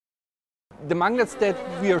The magnets that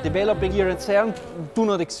we are developing here at CERN do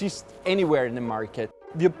not exist anywhere in the market.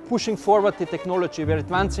 We are pushing forward the technology, we are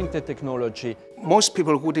advancing the technology. Most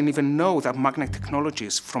people wouldn't even know that magnet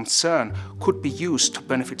technologies from CERN could be used to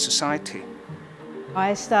benefit society.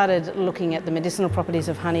 I started looking at the medicinal properties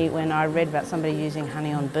of honey when I read about somebody using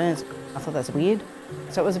honey on burns. I thought that's weird.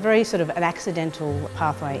 So it was a very sort of an accidental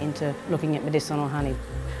pathway into looking at medicinal honey.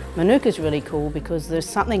 Manuka is really cool because there's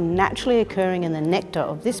something naturally occurring in the nectar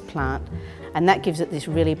of this plant, and that gives it these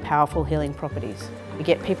really powerful healing properties. You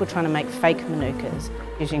get people trying to make fake Manukas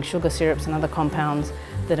using sugar syrups and other compounds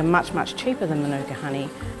that are much, much cheaper than Manuka honey,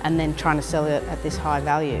 and then trying to sell it at this high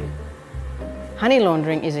value. Honey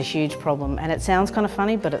laundering is a huge problem, and it sounds kind of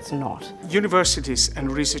funny, but it's not. Universities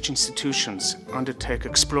and research institutions undertake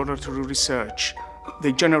exploratory research.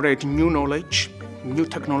 They generate new knowledge, new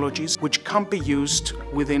technologies, which can be used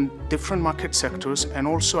within different market sectors and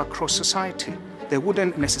also across society. They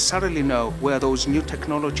wouldn't necessarily know where those new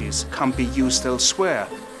technologies can be used elsewhere.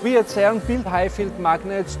 We at CERN build high-field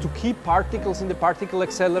magnets to keep particles in the particle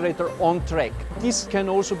accelerator on track. This can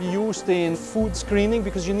also be used in food screening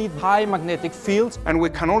because you need high magnetic fields. And we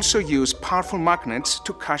can also use powerful magnets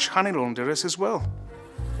to catch honey launderers as well.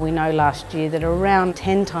 We know last year that around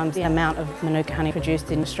 10 times the amount of Manuka honey produced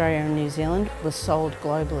in Australia and New Zealand was sold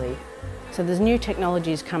globally. So there's new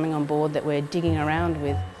technologies coming on board that we're digging around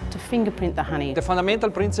with to fingerprint the honey. The fundamental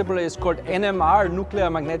principle is called NMR, nuclear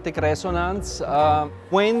magnetic resonance.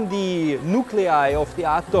 When the nuclei of the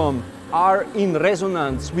atom are in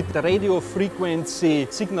resonance with the radio frequency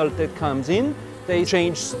signal that comes in, they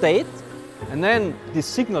change state, and then this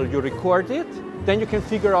signal, you record it, then you can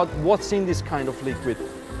figure out what's in this kind of liquid.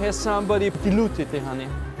 Has somebody diluted the honey?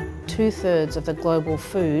 2/3 of the global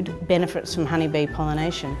food benefits from honeybee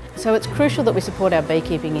pollination. So it's crucial that we support our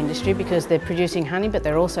beekeeping industry because they're producing honey, but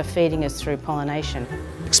they're also feeding us through pollination.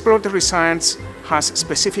 Exploratory science has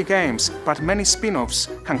specific aims, but many spin-offs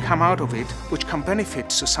can come out of it which can benefit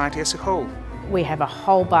society as a whole. We have a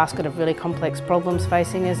whole basket of really complex problems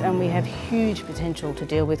facing us, and we have huge potential to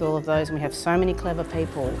deal with all of those, and we have so many clever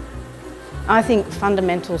people. I think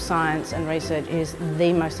fundamental science and research is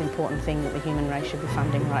the most important thing that the human race should be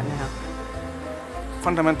funding right now.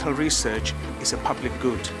 Fundamental research is a public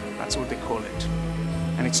good, that's what they call it.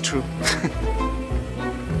 And it's true.